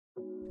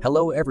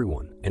Hello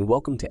everyone, and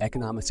welcome to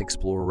Economic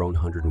Explorer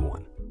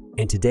 101.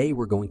 And today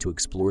we're going to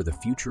explore the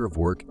future of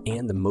work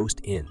and the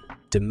most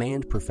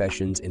in-demand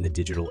professions in the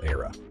digital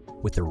era.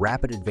 With the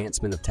rapid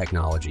advancement of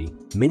technology,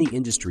 many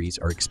industries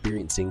are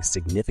experiencing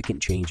significant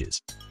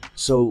changes.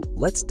 So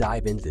let's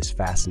dive into this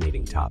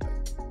fascinating topic.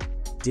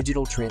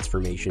 Digital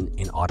transformation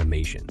and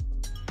automation.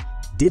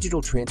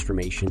 Digital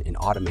transformation and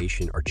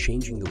automation are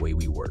changing the way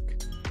we work.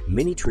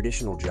 Many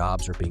traditional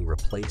jobs are being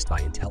replaced by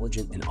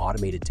intelligent and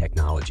automated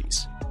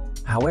technologies.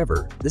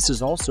 However, this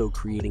is also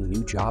creating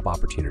new job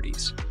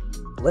opportunities.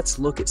 Let's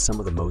look at some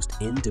of the most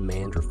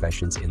in-demand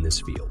professions in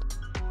this field.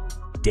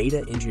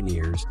 Data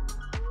engineers.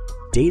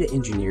 Data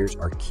engineers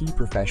are key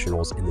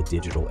professionals in the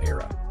digital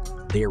era.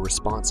 They are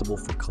responsible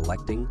for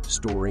collecting,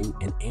 storing,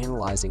 and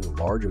analyzing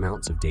large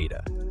amounts of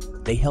data.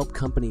 They help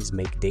companies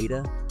make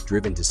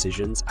data-driven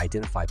decisions,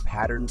 identify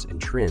patterns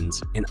and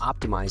trends, and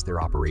optimize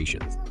their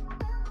operations.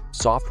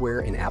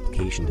 Software and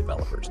application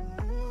developers.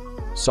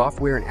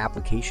 Software and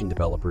application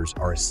developers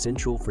are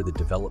essential for the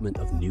development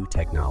of new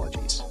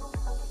technologies.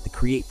 They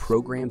create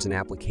programs and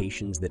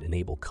applications that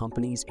enable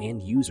companies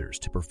and users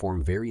to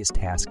perform various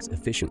tasks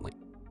efficiently.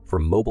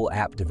 From mobile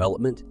app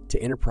development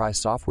to enterprise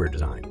software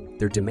design,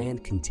 their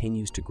demand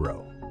continues to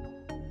grow.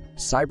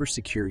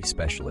 Cybersecurity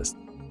specialists.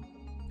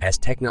 As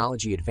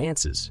technology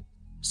advances,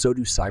 so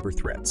do cyber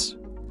threats.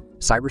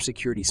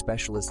 Cybersecurity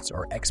specialists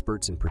are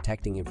experts in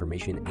protecting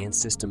information and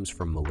systems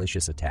from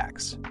malicious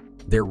attacks.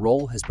 Their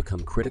role has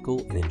become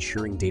critical in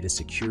ensuring data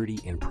security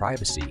and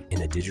privacy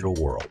in a digital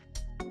world.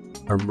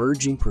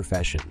 Emerging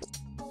professions.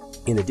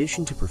 In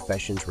addition to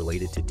professions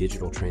related to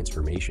digital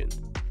transformation,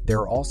 there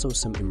are also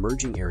some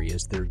emerging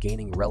areas that are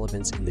gaining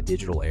relevance in the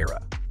digital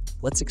era.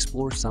 Let's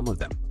explore some of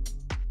them.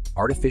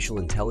 Artificial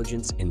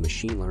intelligence and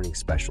machine learning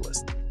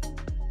specialists.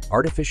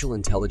 Artificial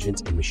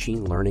intelligence and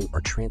machine learning are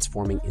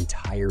transforming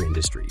entire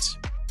industries.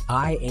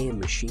 AI and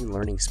machine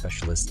learning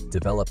specialists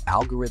develop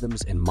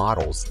algorithms and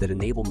models that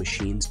enable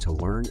machines to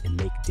learn and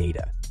make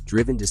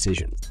data-driven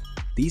decisions.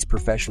 These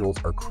professionals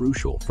are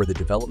crucial for the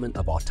development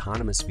of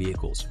autonomous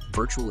vehicles,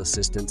 virtual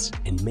assistants,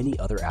 and many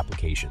other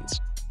applications.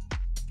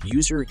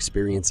 User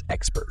experience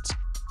experts.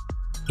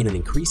 In an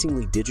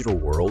increasingly digital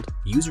world,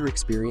 user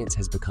experience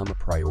has become a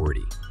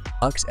priority.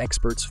 UX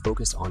experts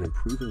focus on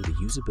improving the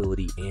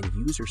usability and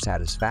user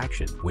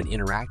satisfaction when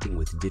interacting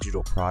with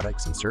digital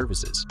products and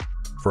services.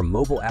 From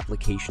mobile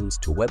applications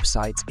to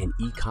websites and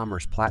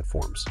e-commerce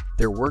platforms,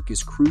 their work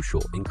is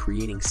crucial in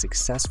creating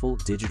successful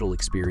digital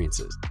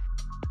experiences.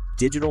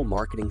 Digital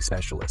marketing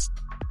specialists.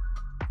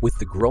 With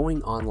the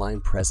growing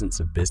online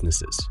presence of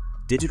businesses,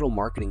 digital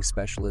marketing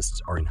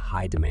specialists are in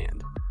high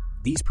demand.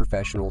 These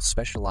professionals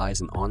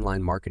specialize in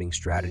online marketing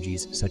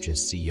strategies such as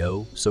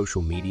SEO,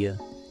 social media,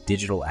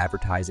 digital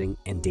advertising,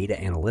 and data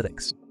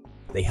analytics.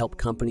 They help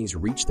companies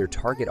reach their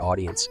target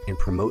audience and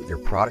promote their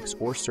products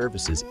or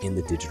services in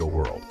the digital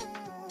world.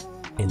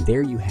 And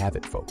there you have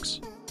it, folks.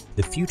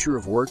 The future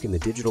of work in the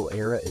digital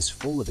era is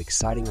full of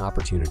exciting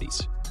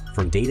opportunities.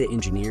 From data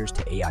engineers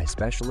to AI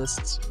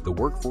specialists, the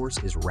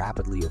workforce is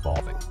rapidly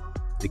evolving.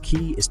 The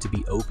key is to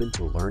be open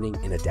to learning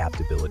and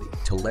adaptability,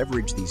 to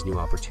leverage these new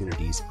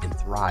opportunities and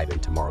thrive in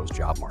tomorrow's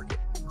job market.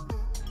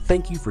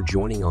 Thank you for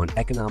joining on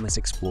Economic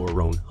Explorer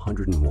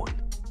 101.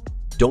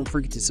 Don't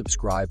forget to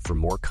subscribe for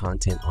more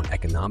content on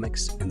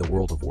economics and the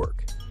world of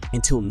work.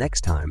 Until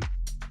next time.